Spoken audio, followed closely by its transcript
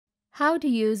How to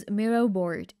use Miro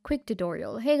Board quick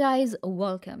tutorial. Hey guys,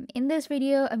 welcome. In this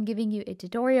video, I'm giving you a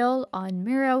tutorial on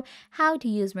Miro, how to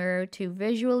use Miro to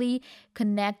visually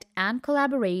connect and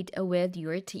collaborate with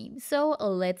your team. So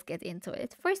let's get into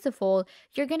it. First of all,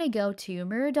 you're gonna go to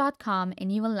Miro.com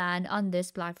and you will land on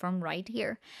this platform right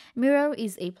here. Miro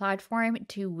is a platform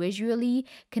to visually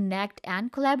connect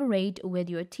and collaborate with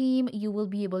your team. You will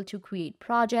be able to create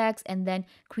projects and then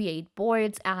create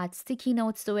boards, add sticky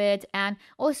notes to it, and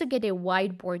also get a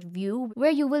whiteboard view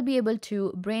where you will be able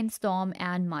to brainstorm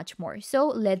and much more. So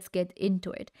let's get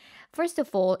into it. First of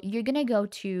all, you're gonna go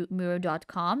to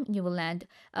Miro.com. You will land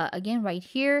again right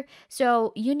here.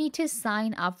 So you need to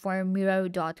sign up for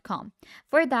Miro.com.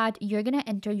 For that, you're gonna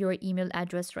enter your email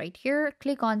address right here.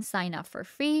 Click on sign up for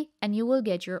free and you will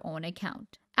get your own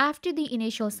account. After the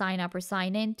initial sign up or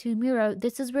sign in to Miro,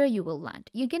 this is where you will land.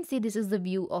 You can see this is the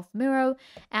view of Miro,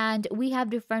 and we have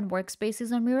different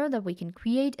workspaces on Miro that we can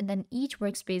create, and then each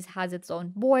workspace has its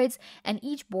own boards and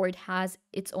each board has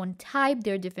its own type.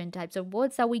 There are different types of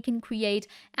boards that we can create,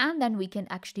 and then we can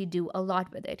actually do a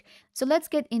lot with it. So let's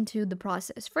get into the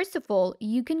process. First of all,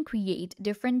 you can create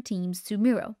different teams to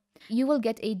Miro. You will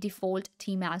get a default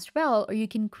team as well, or you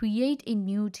can create a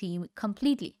new team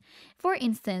completely. For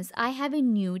instance, I have a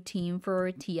new team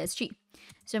for TSG.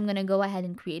 So I'm going to go ahead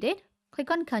and create it. Click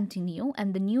on continue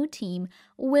and the new team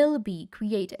will be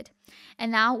created.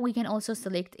 And now we can also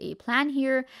select a plan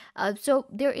here. So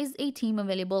there is a team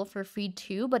available for free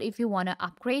too, but if you want to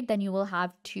upgrade, then you will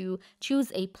have to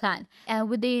choose a plan. And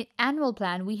with the annual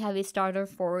plan, we have a starter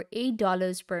for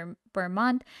 $8 per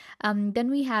month. Then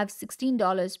we have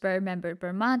 $16 per member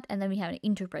per month, and then we have an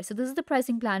enterprise. So this is the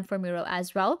pricing plan for Miro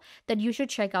as well that you should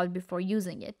check out before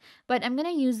using it. But I'm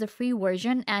going to use the free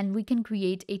version and we can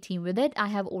create a team with it. I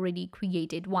have already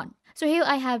created one. So here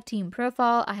I have team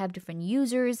profile, I have different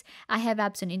users, I have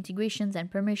apps and integrations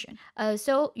and permission.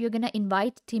 So you're going to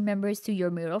invite team members to your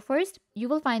Miro first. You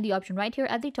will find the option right here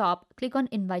at the top. Click on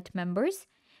invite members.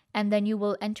 And then you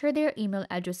will enter their email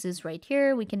addresses right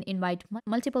here. We can invite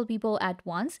multiple people at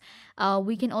once.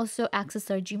 We can also access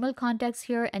our Gmail contacts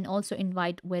here and also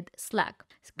invite with Slack.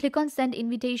 Click on send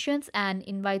invitations and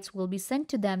invites will be sent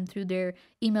to them through their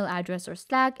email address or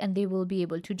Slack, and they will be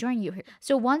able to join you here.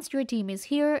 So once your team is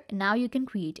here, now you can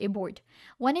create a board.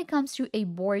 When it comes to a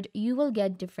board, you will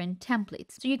get different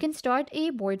templates. So you can start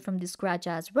a board from the scratch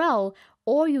as well,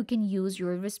 or you can use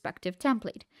your respective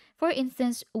template. For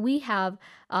instance, we have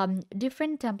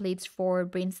different templates for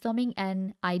brainstorming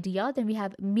and idea. Then we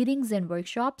have meetings and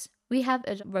workshops. We have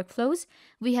workflows.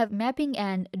 We have mapping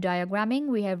and diagramming.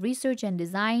 We have research and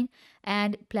design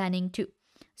and planning too.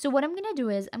 So what I'm going to do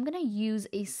is I'm going to use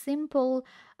a simple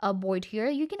board here.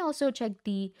 You can also check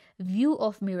the view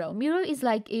of Miro. Miro is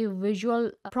like a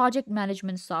visual project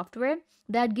management software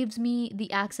that gives me the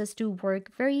access to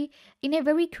work in a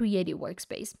very creative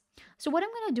workspace. So what I'm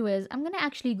going to do is I'm going to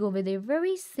actually go with a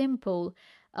very simple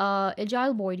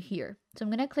agile board here. So I'm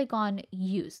going to click on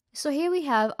use. So here we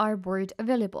have our board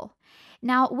available.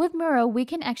 Now with Miro, we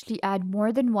can actually add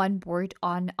more than one board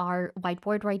on our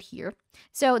whiteboard right here.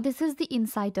 So this is the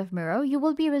inside of Miro. You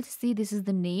will be able to see this is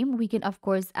the name. We can of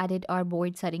course edit our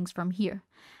board settings from here.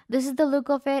 This is the look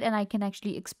of it, and I can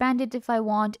actually expand it if I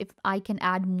want, if I can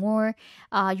add more,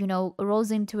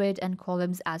 rows into it and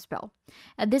columns as well.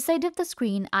 At this side of the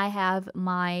screen, I have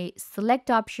my select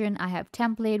option. I have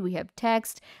template, we have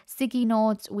text, sticky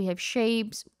notes, we have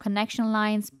shapes, connection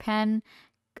lines, pen,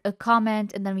 a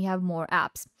comment, and then we have more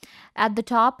apps. At the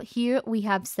top here, we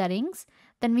have settings.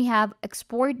 Then we have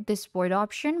export this board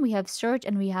option, we have search,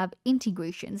 and we have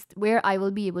integrations where I will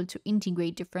be able to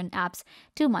integrate different apps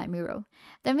to my Miro.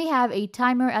 Then we have a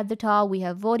timer at the top, we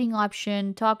have voting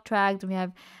option, talk track, we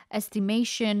have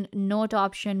estimation, note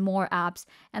option, more apps.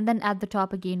 And then at the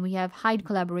top again, we have hide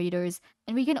collaborators.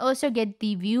 And we can also get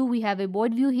the view. We have a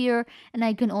board view here, and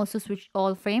I can also switch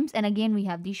all frames. And again, we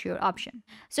have the share option.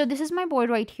 So this is my board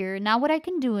right here. Now what I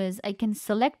can do is I can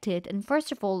select it. And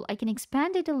first of all, I can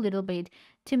expand it a little bit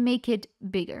to make it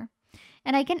bigger.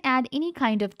 And I can add any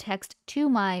kind of text to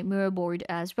my Miro board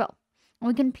as well. And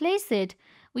we can place it.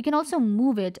 We can also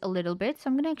move it a little bit. So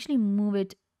I'm going to actually move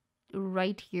it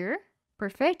right here.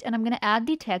 Perfect. And I'm going to add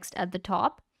the text at the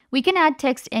top. We can add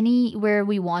text anywhere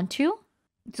we want to.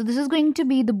 So this is going to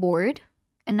be the board.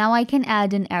 And now I can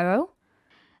add an arrow.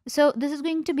 So this is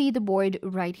going to be the board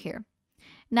right here.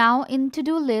 Now in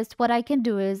to-do list, what I can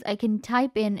do is I can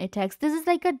type in a text. This is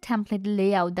like a template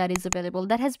layout that is available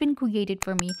that has been created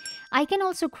for me. I can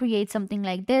also create something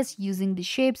like this using the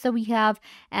shapes that we have,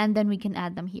 and then we can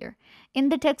add them here. In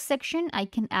the text section, I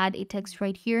can add a text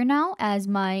right here now as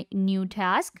my new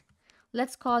task.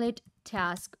 Let's call it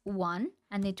task 1.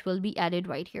 and it will be added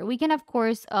right here. We can of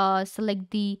course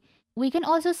we can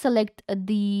also select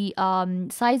the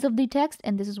size of the text,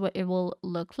 and this is what it will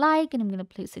look like, and I'm going to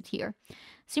place it here.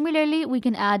 Similarly, we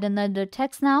can add another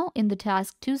text now in the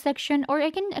task 2 section, or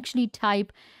I can actually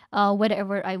type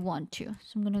whatever I want to.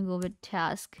 So I'm going to go with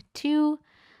task 2,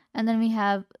 and then we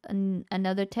have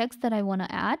another text that I want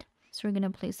to add. So we're going to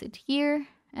place it here,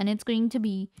 and it's going to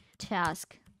be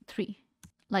task 3,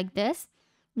 like this.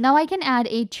 Now I can add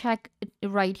a check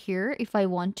right here if I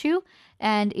want to,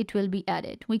 and it will be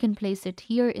added. We can place it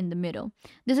here in the middle.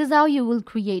 This is how you will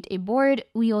create a board.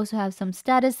 We also have some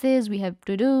statuses. We have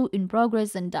to do, in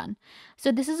progress, and done.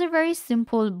 So this is a very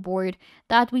simple board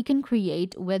that we can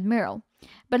create with Miro.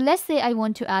 But let's say I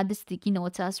want to add the sticky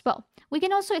notes as well. We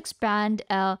can also expand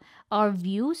our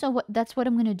view. So that's what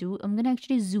I'm going to do. I'm going to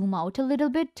actually zoom out a little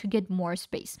bit to get more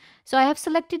space. So I have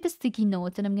selected the sticky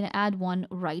notes, and I'm going to add one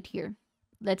right here.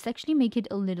 Let's actually make it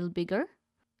a little bigger.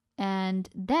 And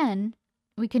then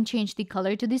we can change the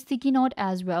color to the sticky note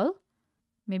as well.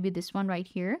 Maybe this one right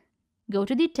here. Go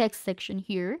to the text section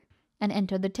here and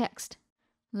enter the text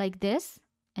like this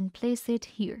and place it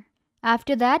here.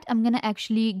 After that, I'm going to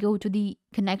actually go to the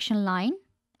connection line,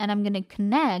 and I'm going to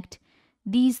connect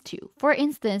these two. For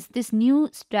instance, this new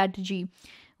strategy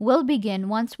will begin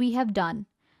once we have done.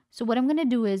 So what I'm going to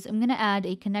do is I'm going to add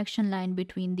a connection line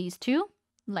between these two,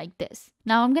 like this.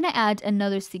 Now I'm going to add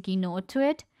another sticky note to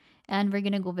it, and we're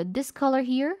going to go with this color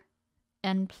here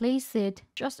and place it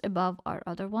just above our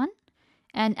other one.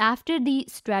 And after the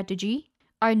strategy,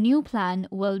 our new plan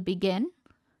will begin.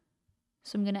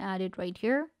 So I'm going to add it right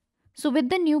here. So with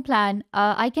the new plan,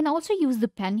 I can also use the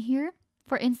pen here.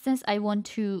 For instance, I want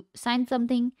to sign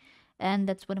something, and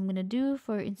that's what I'm going to do.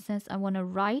 For instance, I want to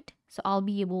write, so I'll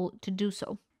be able to do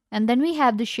so. And then we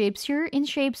have the shapes here. In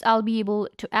shapes, I'll be able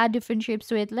to add different shapes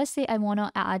to it. Let's say I want to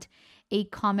add a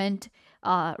comment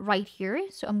right here.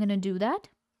 So I'm going to do that.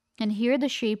 And here the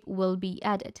shape will be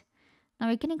added. Now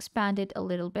we can expand it a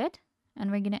little bit,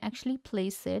 and we're going to actually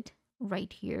place it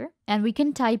right here. And we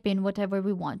can type in whatever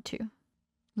we want to,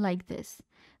 like this.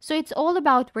 So it's all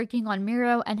about working on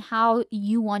Miro and how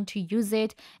you want to use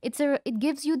it. It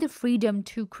gives you the freedom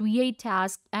to create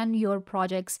tasks and your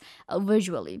projects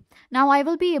visually. Now I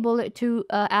will be able to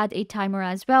add a timer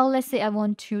as well. Let's say I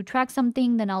want to track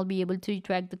something, then I'll be able to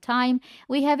track the time.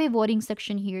 We have a voting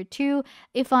section here too.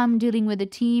 If I'm dealing with a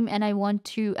team and I want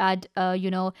to add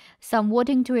some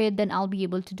voting to it, then I'll be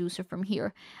able to do so from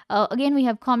here. Again, we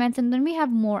have comments, and then we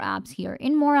have more apps here.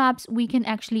 In more apps, we can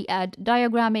actually add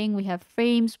diagramming. We have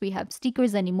frames, we have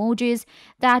stickers and emojis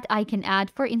that I can add.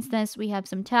 For instance, we have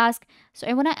some tasks, so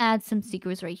I want to add some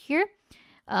stickers right here,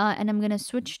 and I'm going to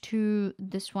switch to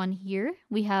this one here.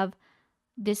 We have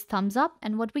this thumbs up,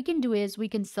 and what we can do is we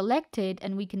can select it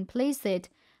and we can place it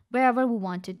wherever we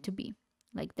want it to be,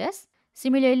 like this.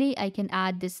 Similarly, I can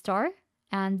add this star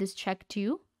and this check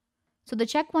too. So the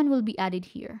check one will be added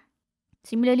here.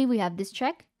 Similarly, we have this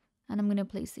check, and I'm going to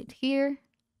place it here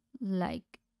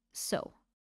like so.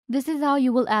 This is how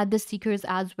you will add the stickers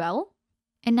as well.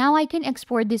 And now I can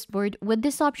export this board with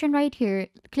this option right here.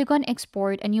 Click on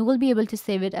export, and you will be able to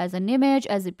save it as an image,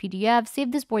 as a PDF,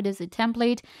 save this board as a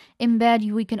template,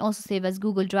 embed. We can also save as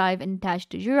Google Drive and attach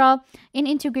to Jira. In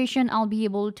integration, I'll be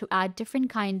able to add different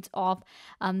kinds of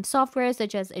software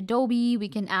such as Adobe. We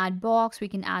can add Box, we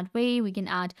can add Wave, we can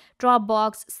add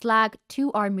Dropbox, Slack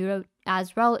to our Miro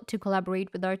as well to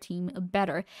collaborate with our team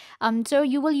better. So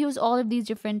you will use all of these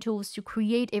different tools to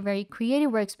create a very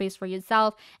creative workspace for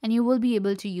yourself, and you will be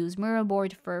able to use Miro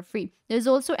Board for free. There's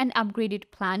also an upgraded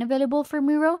plan available for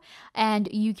Miro,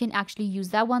 and you can actually use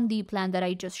that one, the plan that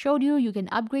I just showed you. You can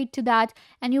upgrade to that,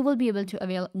 and you will be able to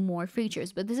avail more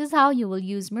features. But this is how you will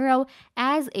use Miro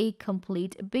as a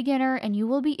complete beginner, and you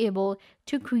will be able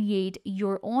to create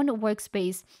your own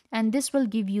workspace, and this will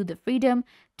give you the freedom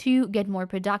to get more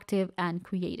productive and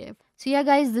creative. So yeah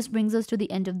guys, this brings us to the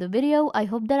end of the video. I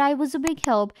hope that I was a big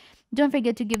help. Don't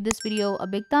forget to give this video a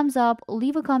big thumbs up,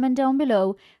 leave a comment down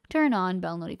below, turn on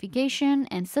bell notification,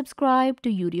 and subscribe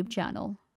to YouTube channel.